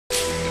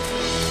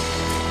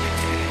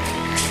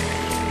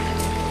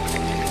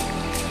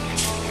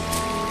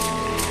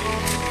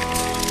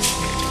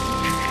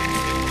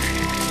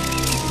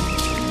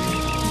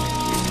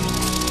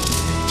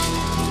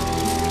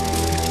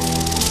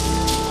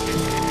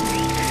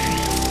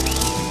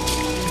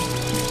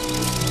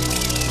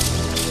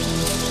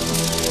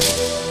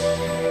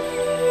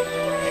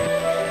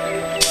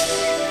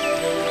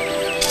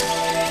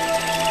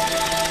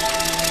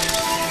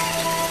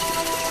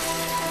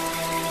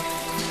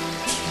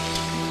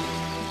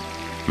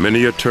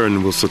Many a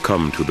tern will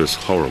succumb to this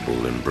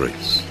horrible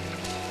embrace.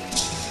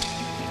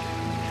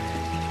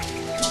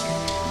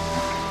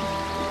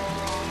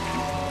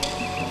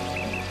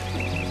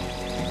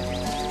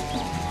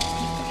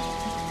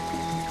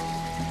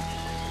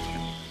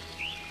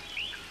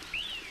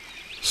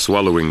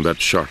 Swallowing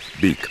that sharp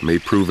beak may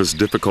prove as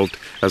difficult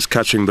as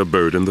catching the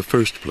bird in the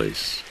first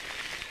place.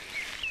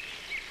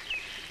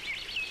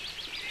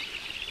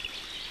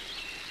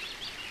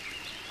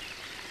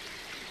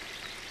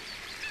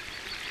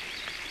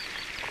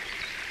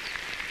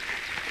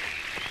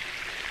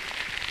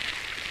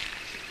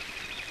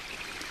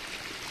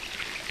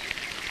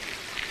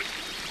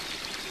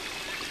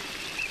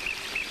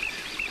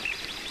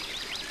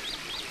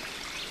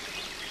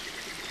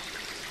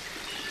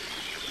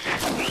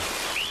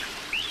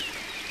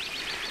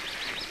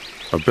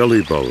 A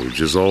belly bulge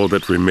is all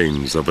that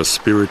remains of a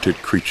spirited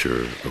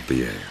creature of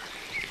the air.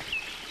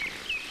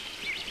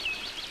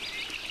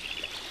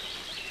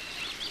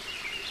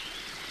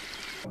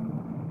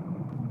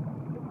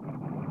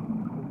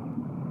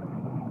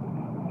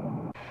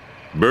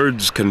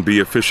 Birds can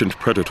be efficient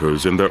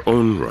predators in their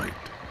own right.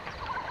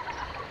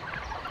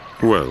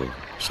 Well,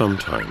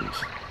 sometimes.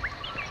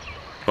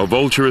 A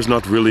vulture is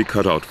not really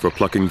cut out for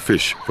plucking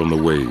fish from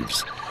the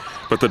waves,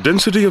 but the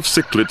density of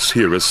cichlids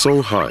here is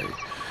so high,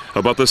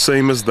 about the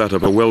same as that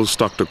of a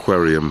well-stocked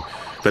aquarium,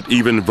 that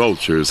even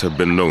vultures have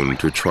been known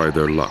to try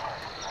their luck.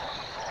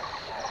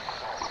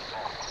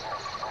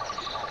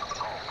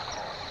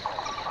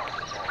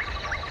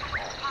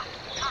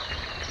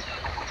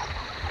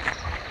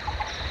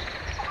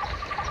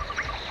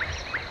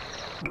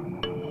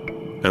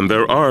 And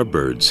there are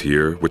birds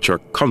here which are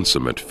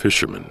consummate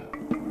fishermen.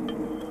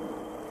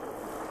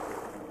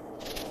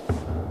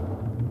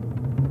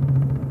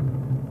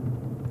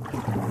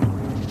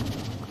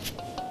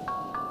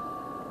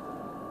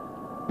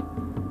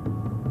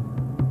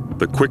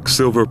 The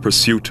quicksilver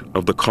pursuit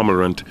of the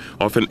cormorant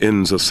often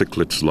ends a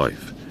cichlid's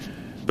life.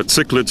 But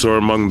cichlids are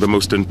among the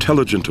most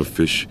intelligent of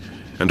fish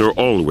and are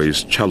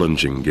always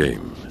challenging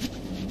game.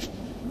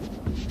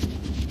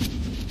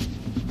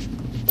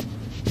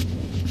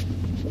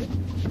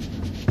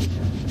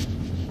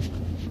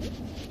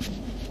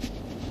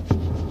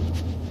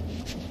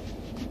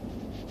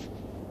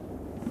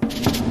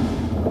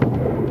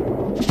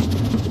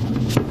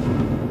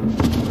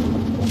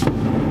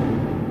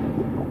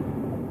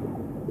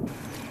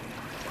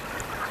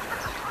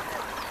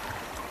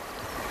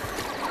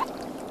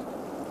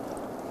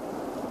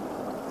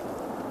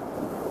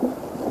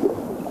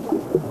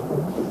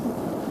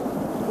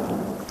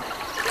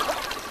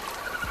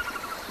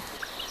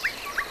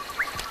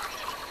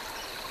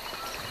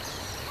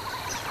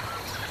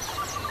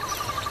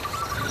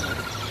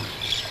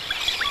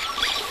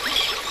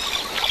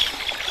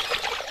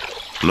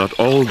 Not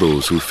all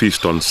those who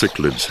feast on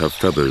cichlids have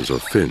feathers or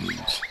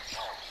fins.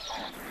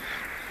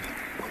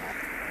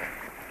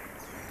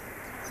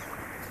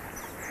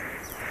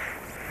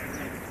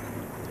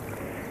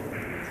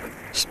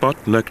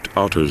 Spot-necked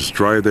otters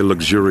dry their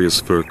luxurious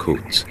fur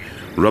coats,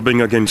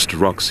 rubbing against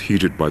rocks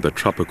heated by the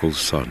tropical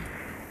sun.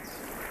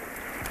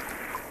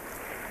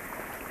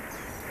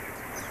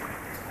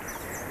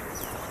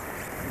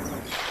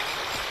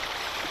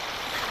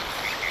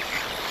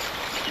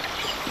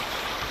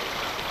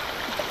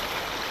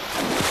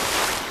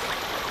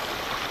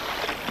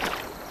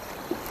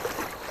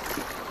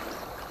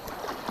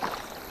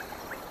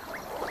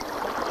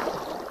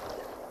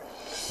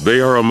 They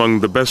are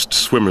among the best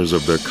swimmers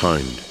of their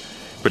kind,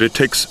 but it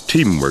takes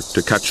teamwork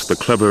to catch the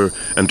clever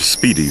and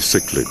speedy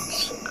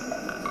cichlids.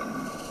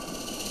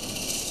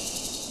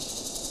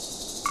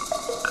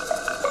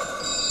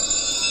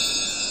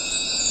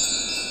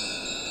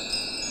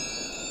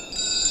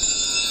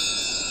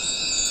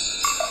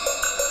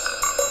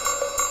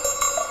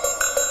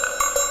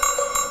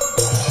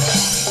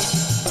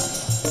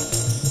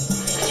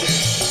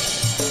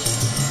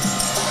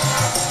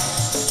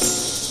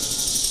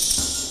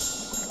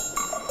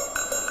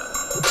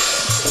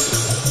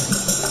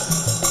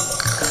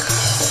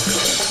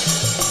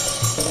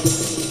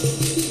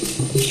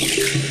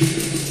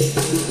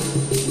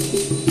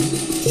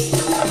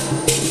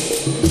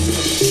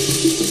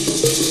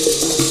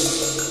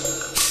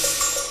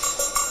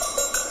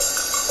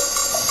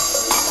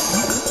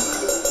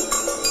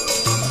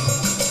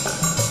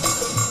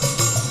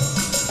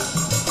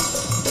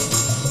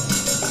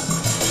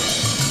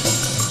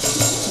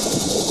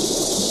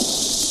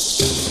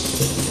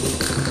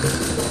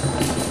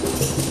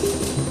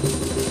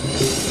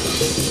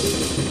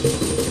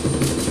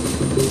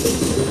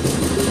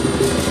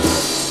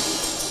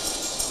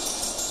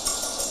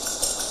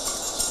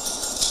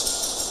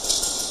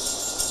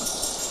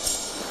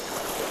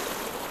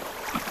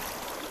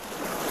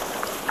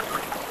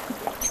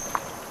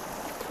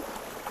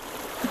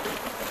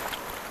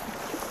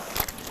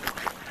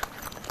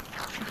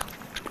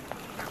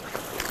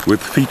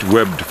 With feet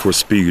webbed for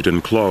speed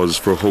and claws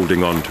for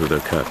holding on to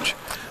their catch,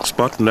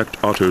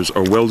 spot-necked otters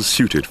are well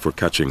suited for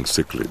catching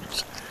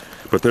cichlids.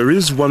 But there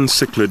is one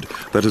cichlid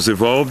that has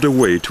evolved a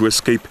way to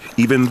escape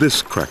even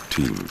this crack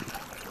team.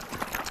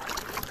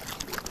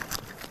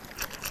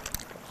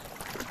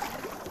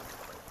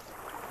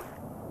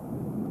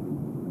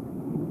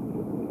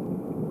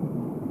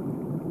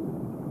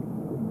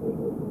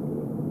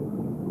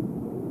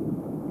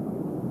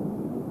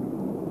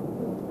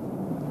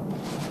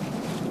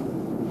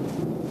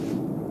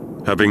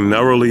 Having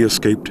narrowly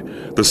escaped,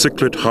 the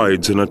cichlid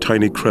hides in a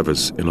tiny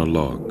crevice in a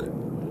log.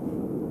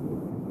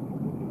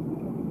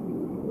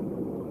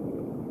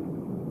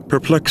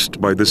 Perplexed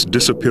by this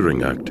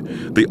disappearing act,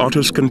 the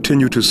otters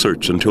continue to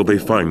search until they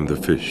find the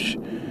fish.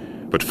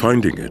 But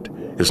finding it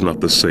is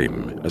not the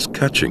same as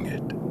catching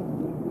it.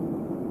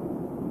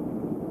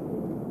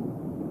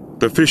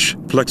 The fish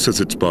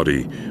flexes its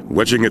body,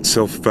 wedging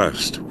itself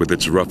fast with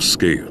its rough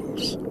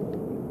scales.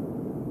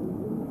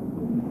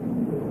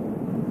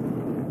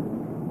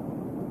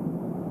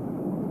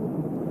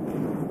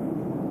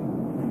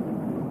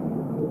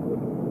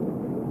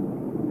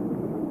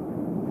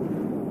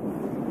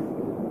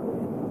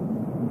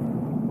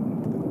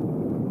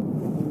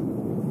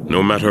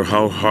 No matter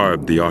how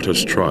hard the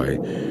otters try,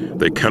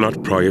 they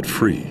cannot pry it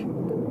free.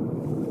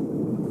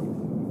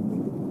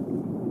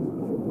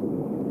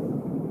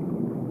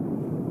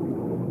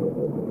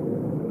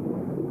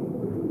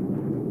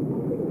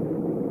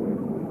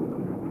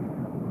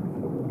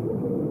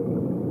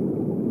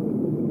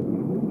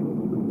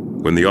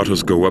 When the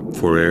otters go up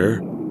for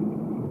air,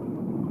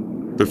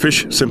 the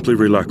fish simply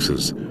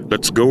relaxes,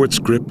 lets go its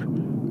grip,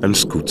 and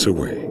scoots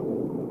away.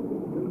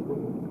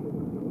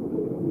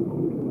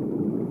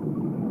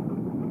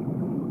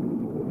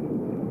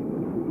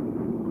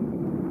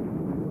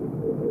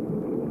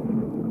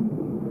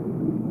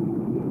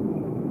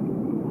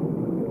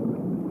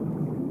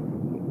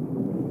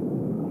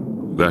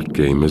 That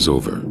game is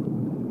over,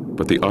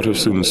 but the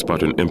otters soon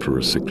spot an emperor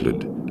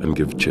cichlid and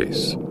give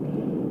chase.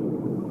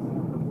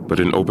 But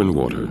in open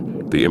water,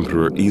 the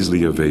emperor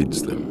easily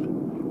evades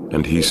them,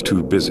 and he's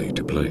too busy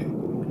to play.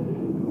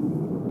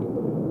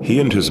 He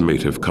and his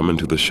mate have come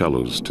into the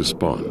shallows to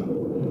spawn.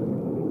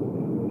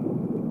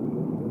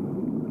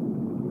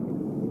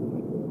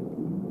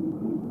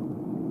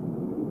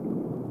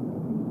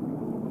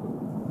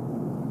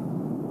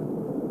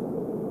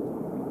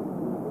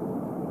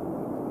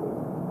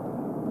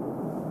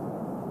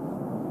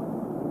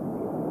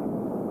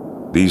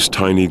 These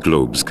tiny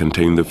globes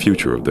contain the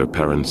future of their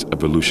parents'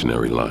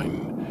 evolutionary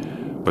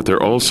line, but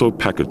they're also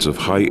packets of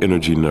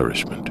high-energy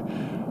nourishment,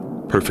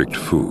 perfect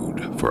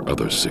food for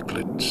other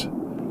cichlids.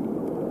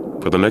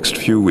 For the next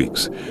few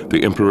weeks,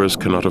 the emperors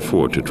cannot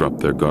afford to drop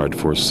their guard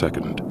for a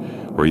second,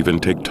 or even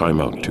take time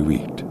out to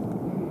eat.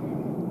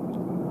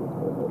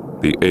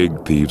 The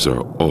egg thieves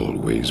are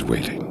always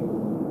waiting.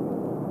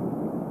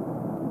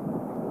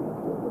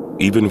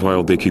 Even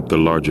while they keep the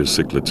larger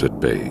cichlids at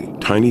bay,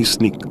 tiny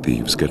sneak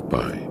thieves get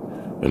by,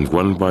 and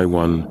one by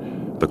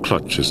one, the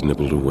clutch is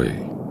nibbled away.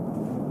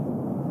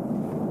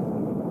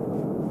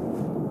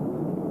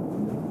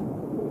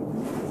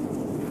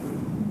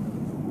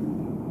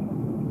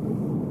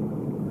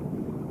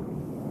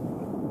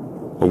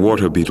 A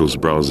water beetle's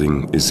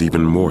browsing is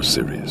even more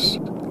serious.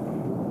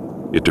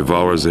 It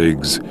devours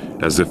eggs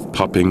as if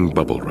popping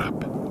bubble wrap.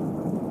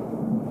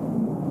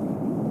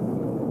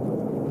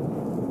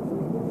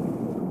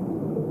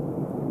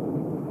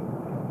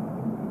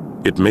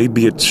 It may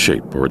be its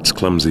shape or its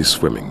clumsy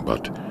swimming,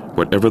 but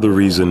whatever the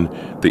reason,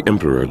 the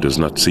emperor does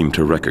not seem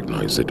to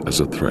recognize it as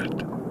a threat.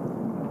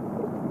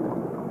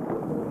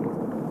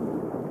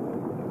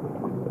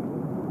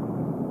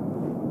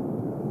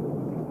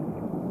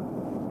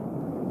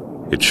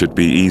 It should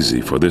be easy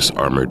for this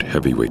armored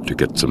heavyweight to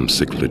get some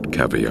cichlid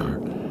caviar.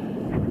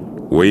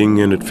 Weighing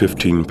in at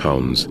 15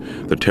 pounds,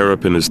 the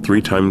terrapin is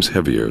 3 times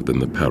heavier than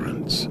the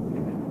parents.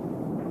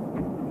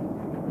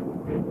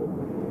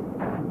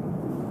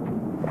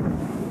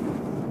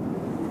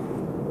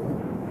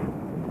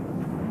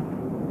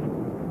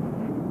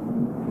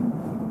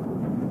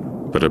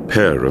 But a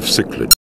pair of cichlids